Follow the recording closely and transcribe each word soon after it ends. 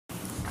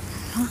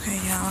Okay,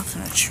 y'all, I'm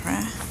gonna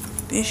try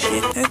this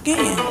shit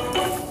again.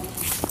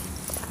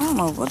 I don't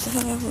know what the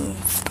hell that was.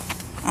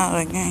 Oh,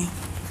 again,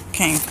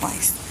 came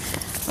twice.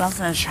 But I'm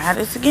gonna try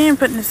this again,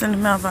 putting this in the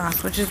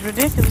mailbox, which is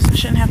ridiculous. I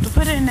shouldn't have to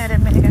put it in there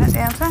that many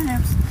goddamn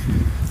times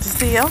to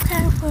see.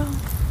 Okay, well,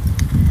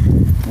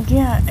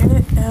 yeah,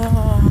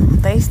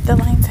 they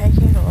still ain't take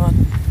it, or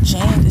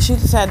Jen, she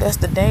decided that's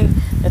the day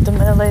that the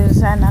mail lady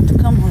decided not to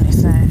come on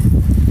this side.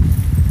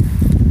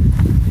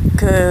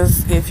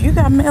 Cause if you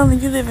got mail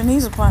and you live in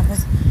these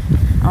apartments,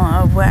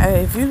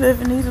 if you live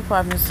in these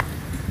apartments,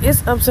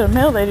 it's up to the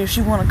mail lady if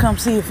she want to come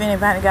see if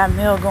anybody got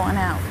mail going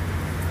out.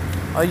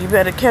 Or you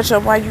better catch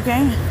up while you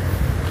can.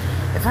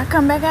 If I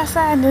come back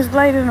outside and this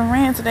lady done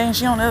ran today and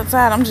she on the other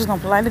side, I'm just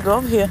gonna politely go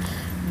over here,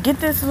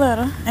 get this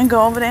letter, and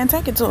go over there and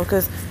take it to her.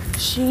 Cause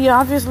she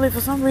obviously for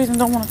some reason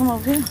don't want to come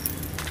over here.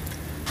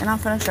 And I'm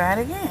finna try it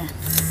again.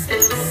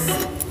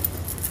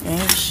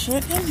 Ain't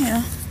shit in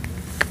here.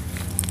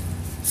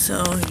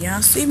 So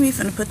y'all see me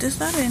finna put this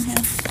letter in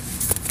here.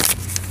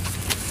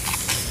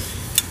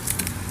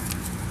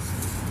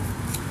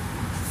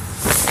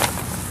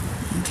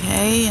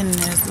 Okay, and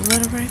there's the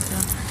letter right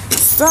there.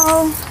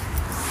 So,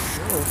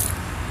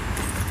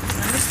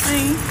 let's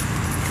see,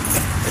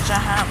 which I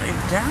highly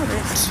doubt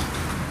it.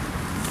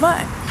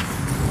 But,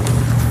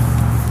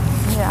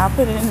 yeah, I'll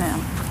put it in there.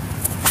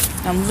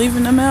 I'm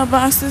leaving the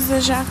mailboxes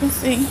as y'all can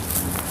see.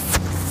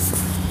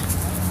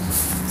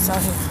 So,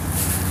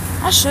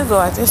 I should go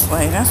out this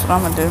way. That's what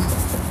I'm gonna do.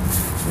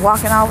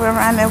 Walking all the way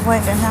around that way,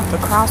 then have to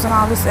cross and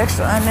all this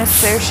extra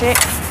unnecessary shit.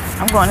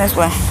 I'm going this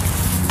way.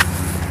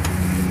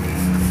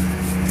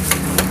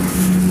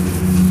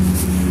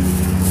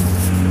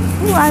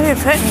 Who out here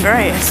cutting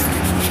grass?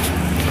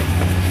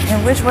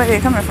 And which way they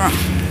coming from?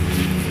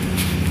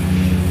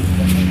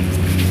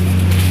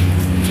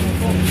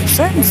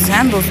 Certain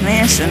sandals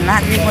men should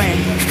not be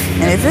wearing.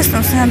 And if it's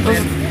some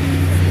sandals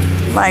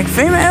like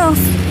females,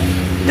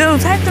 dude,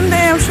 take them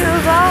damn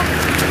shoes off.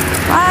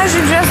 Why is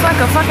you dressed like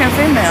a fucking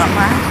female,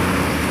 man?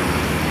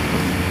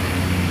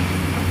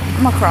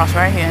 I'm gonna cross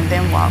right here and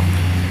then walk.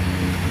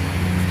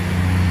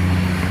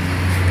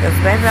 Cause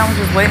baby, I'm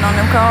just waiting on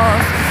them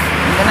cars.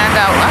 And then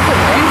I put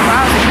 3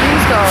 cars in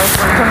these cars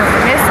coming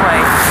from this way.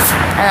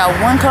 I got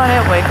 1 car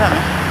that way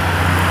coming.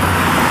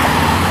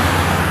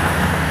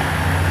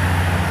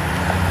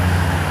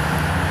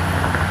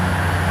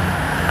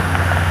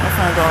 I'm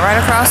gonna go right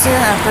across here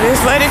after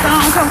this lady come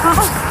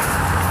home.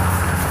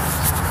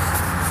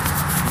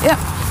 Yep,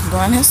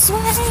 going this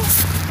way.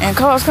 And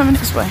cars coming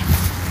this way.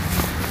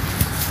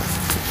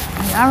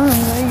 And I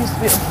remember there used to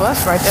be a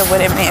bus right there where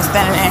that man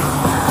standing there.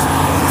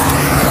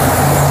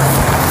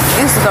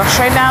 It used to go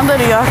straight down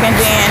Little York and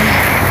then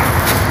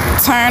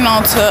turn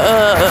left.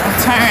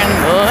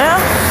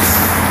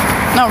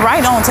 No,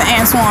 right on to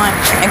Antoine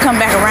and come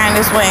back around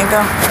this way and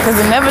go.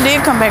 Because it never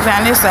did come back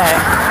down this side.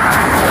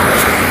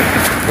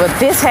 But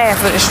this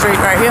half of the street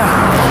right here.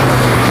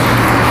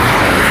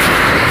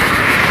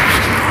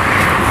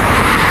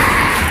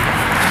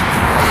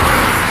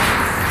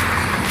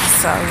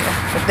 So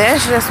yeah, but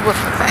that's just what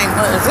the thing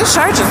was. This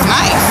church is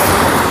nice.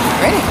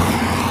 Pretty.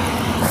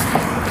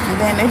 And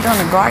then they doing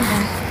the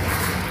gardening.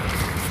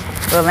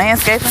 The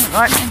landscaping,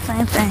 gardening,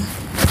 same thing.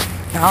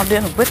 They're all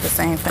dealing with the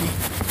same thing.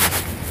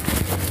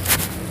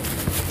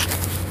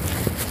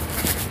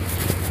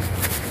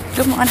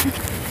 Good morning.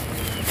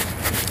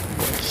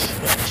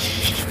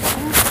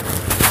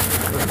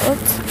 Good.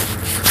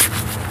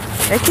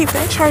 They keep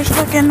that church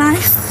looking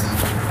nice.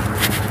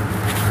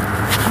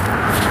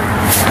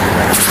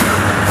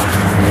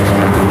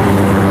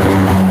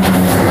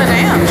 But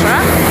damn,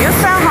 truck, you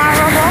sound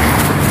horrible.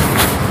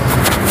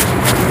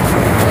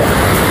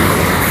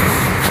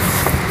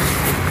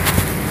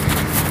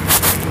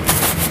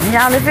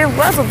 Y'all, if it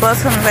was a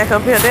bus coming back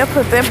up here, they'll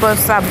put that bus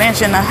stop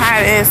bench in the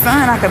high ass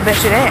sun. I could bet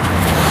you that.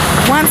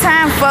 One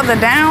time further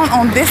down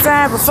on this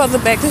side, but further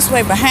back this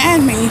way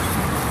behind me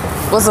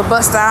was a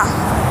bus stop.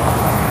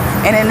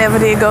 And it never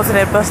did go to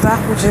that bus stop,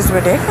 which is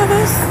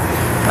ridiculous.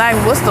 Like,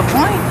 what's the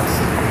point?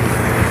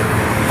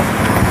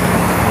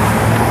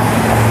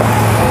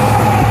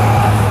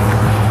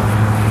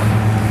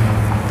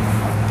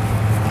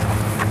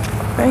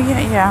 But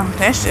yeah,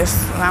 that's just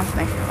what I'm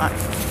thinking like.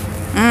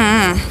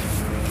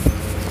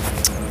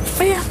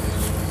 But yeah,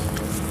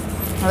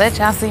 I'll let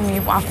y'all see me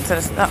walking to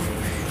the stuff.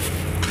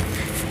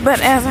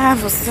 But as I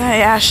have to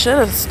say, I should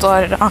have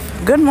started off.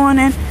 Good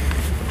morning.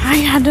 How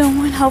y'all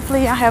doing?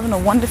 Hopefully y'all having a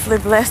wonderfully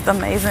blessed,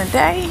 amazing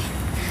day.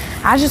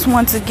 I just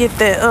want to get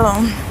the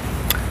on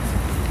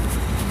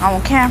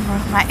camera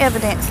my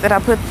evidence that I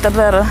put the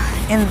letter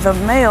in the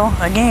mail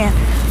again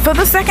for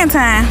the second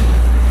time.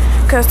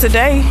 Cause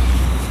today,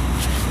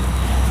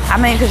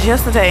 cause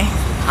yesterday,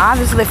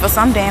 obviously for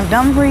some damn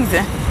dumb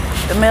reason,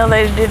 the mail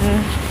lady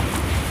didn't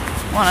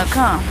want to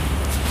come.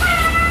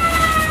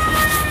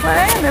 Well,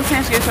 that in the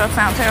pinch get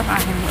sound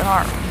terrifying with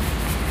heart.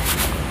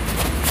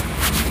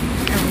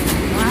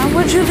 Why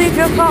would you leave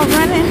your car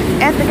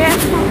running at the gas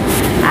pump?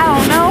 I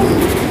don't know.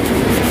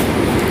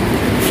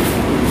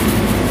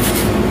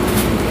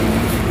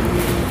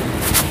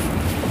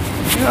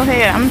 Go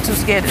ahead. I'm too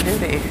scared to do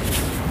that.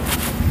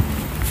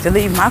 To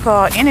leave my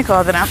car, any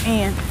car that I'm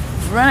in,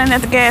 running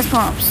at the gas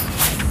pumps.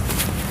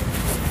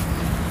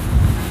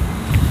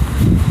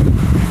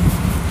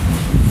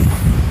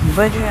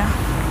 But yeah,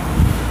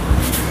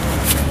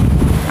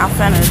 I'm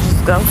finna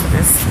just go to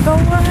this store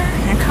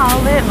and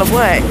call it. But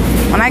what?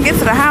 When I get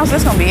to the house,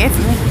 it's gonna be it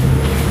for me.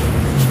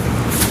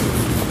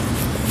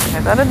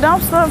 I got a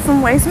dumpster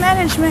from Waste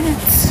Management.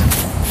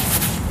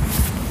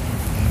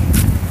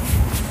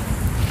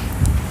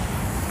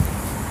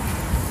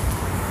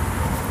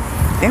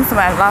 I think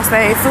somebody lost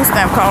their food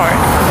stamp card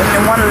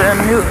in one of the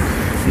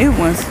new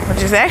ones,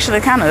 which is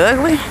actually kind of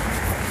ugly.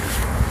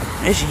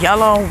 It's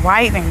yellow,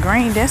 white, and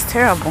green. That's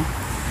terrible.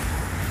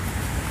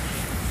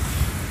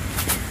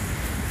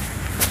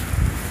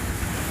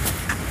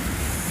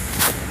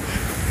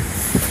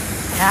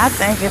 I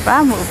think if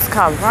I move to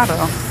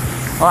Colorado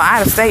or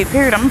out of state,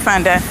 period, I'm gonna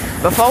find out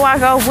before I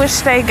go which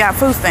state got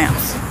food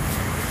stamps.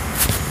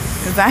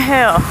 Cause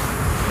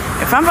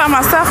if I'm by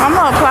myself, I'm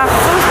gonna apply for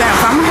food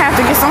stamps. I'm gonna have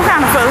to get some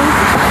kind of food.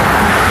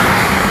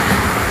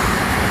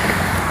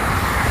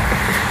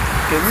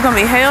 Cause it's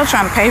gonna be hell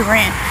trying to pay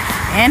rent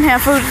and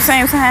have food at the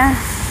same time.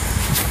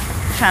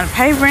 Trying to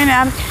pay rent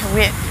out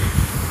with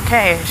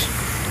cash,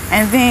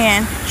 and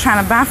then trying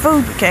to buy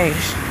food with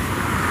cash.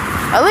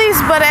 At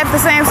least, but at the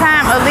same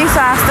time, at least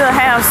I still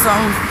have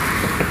some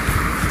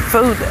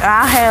food.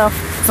 I'll have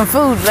some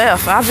food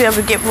left. I'll be able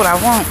to get what I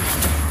want.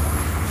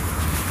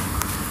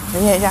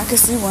 But yeah, y'all can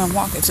see where I'm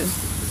walking to.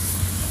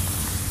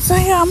 So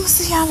yeah, I'm gonna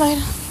see y'all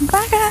later.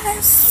 Bye,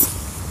 guys.